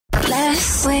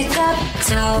Let's wake up.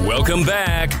 Welcome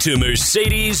back to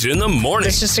Mercedes in the Morning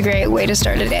It's just a great way to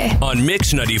start a day. on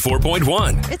Mix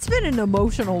 94.1. It's been an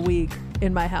emotional week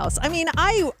in my house. I mean,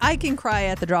 I can cry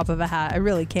at the drop of a hat. I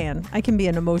really can. I can be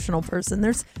an emotional person.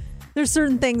 There's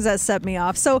certain things that set me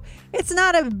off. So it's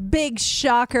not a big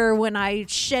shocker when I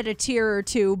shed a tear or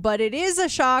two, but it is a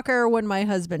shocker when my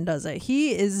husband does it.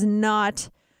 He is not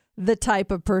the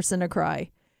type of person to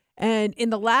cry. And in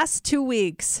the last 2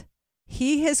 weeks,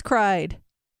 he has cried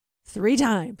 3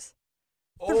 times.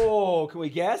 Oh, can we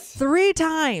guess? 3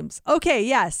 times. Okay,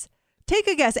 yes. Take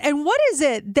a guess. And what is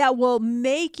it that will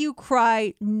make you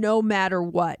cry no matter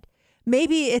what?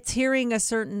 Maybe it's hearing a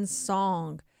certain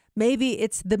song. Maybe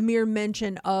it's the mere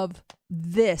mention of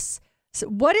this. So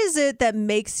what is it that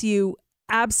makes you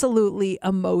absolutely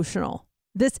emotional?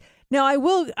 Now I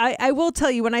will tell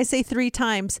you, when I say 3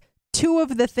 times, 2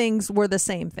 of the things were the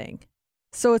same thing.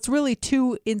 So it's really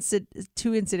two incidents.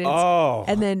 Oh.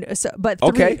 And then, but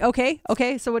 3. Okay.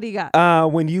 So what do you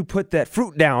got? When you put that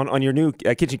fruit down on your new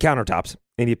kitchen countertops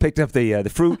and you picked up the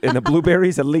fruit and the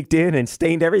blueberries that leaked in and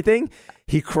stained everything,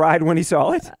 he cried when he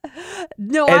saw it.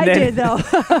 No, And I then- did though.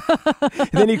 And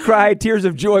then he cried tears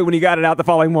of joy when he got it out the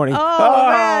following morning. Oh,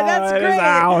 man, that's it is great.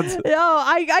 out. No,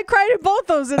 I cried in both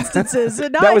those instances.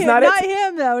 Not That was him, not it? not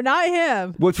him though, not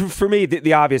him. Well, for me,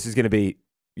 the obvious is going to be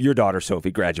your daughter,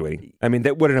 Sophie, graduating. I mean,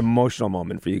 what an emotional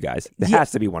moment for you guys. That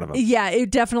has to be one of them. Yeah,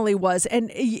 it definitely was. And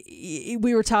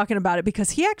we were talking about it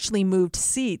because he actually moved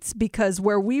seats, because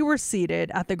where we were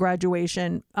seated at the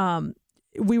graduation,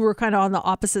 we were kind of on the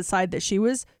opposite side that she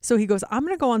was. So he goes, I'm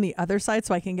going to go on the other side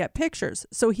so I can get pictures.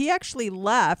 So he actually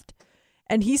left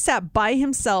and he sat by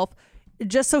himself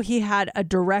just so he had a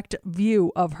direct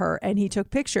view of her, and he took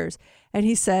pictures. And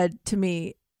he said to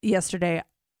me yesterday,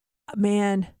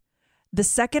 man, the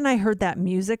second I heard that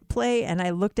music play and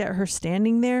I looked at her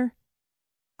standing there,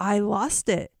 I lost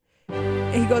it.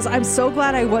 And he goes, I'm so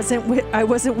glad I wasn't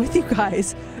with you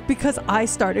guys, because I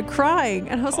started crying.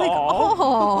 And I was like,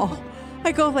 oh.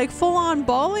 I go, like, full on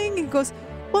bawling? He goes,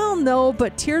 well, no,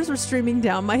 but tears were streaming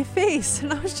down my face.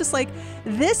 And I was just like,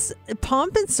 this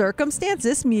pomp and circumstance,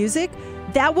 this music,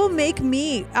 that will make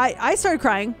me, I started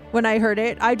crying when I heard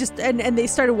it. And they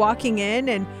started walking in,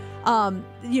 and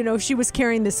she was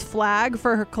carrying this flag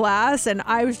for her class, and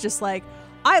I was just like,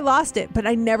 I lost it, but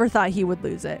I never thought he would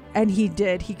lose it. And he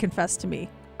did. He confessed to me.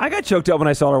 I got choked up when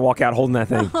I saw her walk out holding that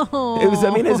thing. It was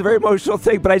a very emotional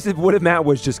thing, but I said, what if Matt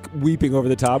was just weeping over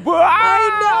the top?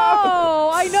 I know.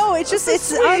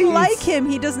 It's unlike him.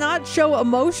 He does not show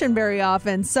emotion very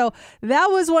often. So that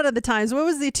was one of the times. What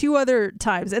was the 2 other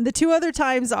times? And the 2 other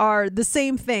times are the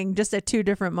same thing, just at 2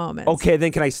 different moments. Okay,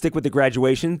 then can I stick with the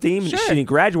graduation theme? Sure. She didn't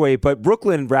graduate, but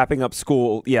Brooklyn wrapping up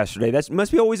school yesterday, that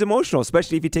must be always emotional,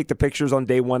 especially if you take the pictures on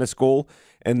day 1 of school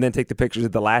and then take the pictures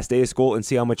at the last day of school and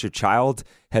see how much your child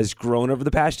has grown over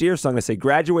the past year. So I'm going to say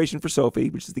graduation for Sophie,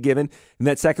 which is the given. And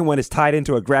that second one is tied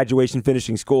into a graduation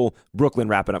finishing school, Brooklyn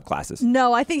wrapping up classes.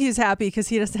 No, I think he's happy because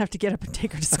he doesn't have to get up and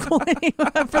take her to school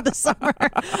anymore for the summer.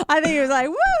 I think he was like,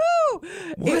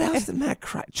 woohoo! What else did Matt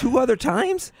cry? 2 other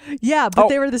times? Yeah, but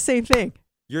they were the same thing.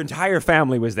 Your entire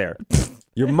family was there.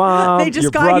 Your mom, They just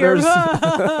your got brothers.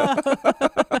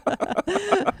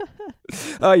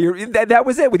 That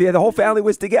was it. The whole family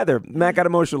was together. Matt got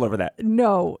emotional over that.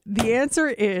 No, the answer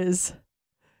is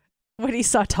when he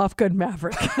saw Top Gun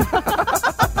Maverick.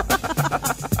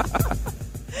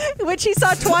 Which he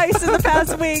saw twice in the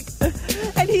past week.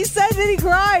 And he said that he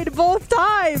cried both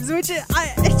times, which I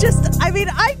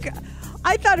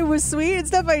thought it was sweet and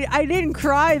stuff. I didn't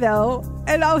cry though.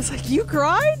 And I was like, you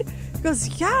cried? He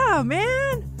goes, yeah,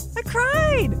 man, I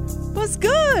cried. It was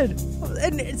good.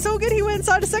 And it's so good he went and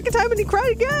saw it a second time and he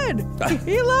cried again.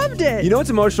 He loved it. You know what's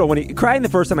emotional? When he crying the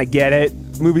first time, I get it.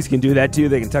 Movies can do that too.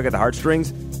 They can tug at the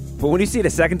heartstrings. But when you see it a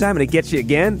second time and it gets you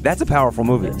again, that's a powerful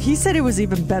movie. He said it was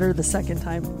even better the second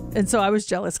time. And so I was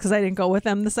jealous because I didn't go with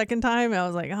them the second time. I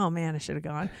was like, oh man, I should have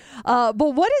gone. But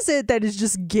what is it that is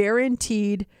just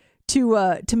guaranteed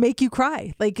to make you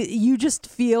cry? Like, you just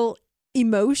feel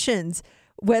emotions,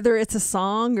 whether it's a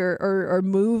song or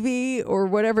movie or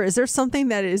whatever. Is there something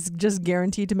that is just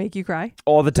guaranteed to make you cry?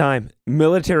 All the time.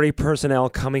 Military personnel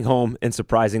coming home and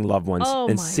surprising loved ones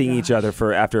and my seeing each other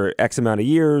for after X amount of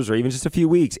years or even just a few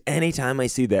weeks. Anytime I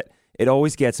see that, it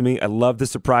always gets me. I love the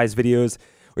surprise videos.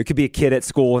 Or it could be a kid at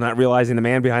school not realizing the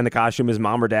man behind the costume is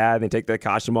mom or dad. And they take the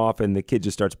costume off and the kid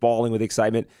just starts bawling with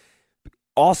excitement.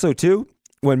 Also, too,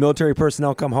 when military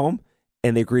personnel come home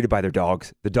and they're greeted by their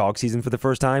dogs. The dog sees them for the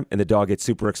first time, and the dog gets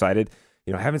super excited.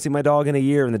 haven't seen my dog in a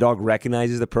year, and the dog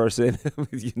recognizes the person.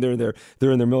 they're in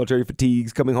their military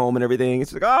fatigues, coming home and everything.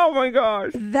 It's like, oh my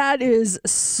gosh, that is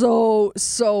so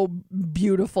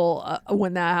beautiful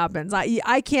when that happens.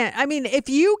 I can't. I mean, if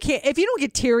you don't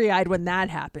get teary eyed when that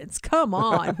happens, come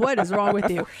on, what is wrong with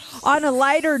you? On a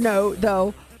lighter note,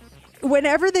 though.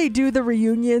 Whenever they do the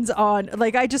reunions on,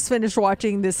 like I just finished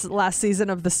watching this last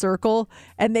season of The Circle,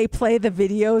 and they play the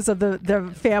videos of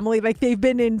the family, like they've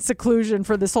been in seclusion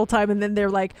for this whole time, and then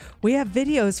they're like, we have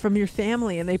videos from your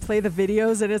family, and they play the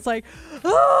videos, and it's like,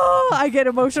 oh, I get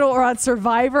emotional. Or on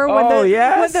Survivor,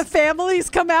 when the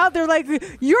families come out, they're like,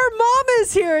 your mom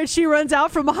is here, and she runs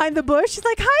out from behind the bush. She's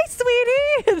like, hi,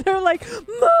 sweetie. And they're like,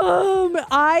 Mom.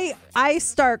 I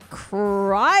start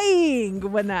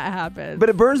crying when that happens. But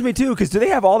it burns me too, because do they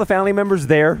have all the family members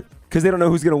there? Because they don't know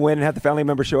who's going to win and have the family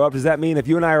members show up. Does that mean if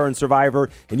you and I are on Survivor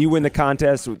and you win the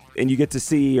contest and you get to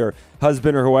see your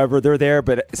husband or whoever, they're there,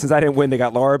 but since I didn't win, they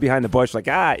got Laura behind the bush, like,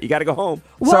 you got to go home.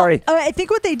 Well, sorry. I think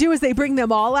what they do is they bring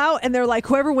them all out, and they're like,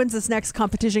 whoever wins this next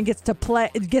competition gets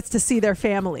to see their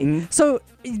family. Mm-hmm. So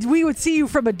we would see you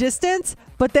from a distance,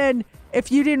 but then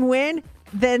if you didn't win,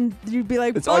 then you'd be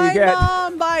like, bye,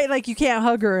 Mom, bye. Like, you can't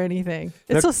hug her or anything.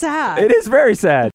 It's so sad. It is very sad.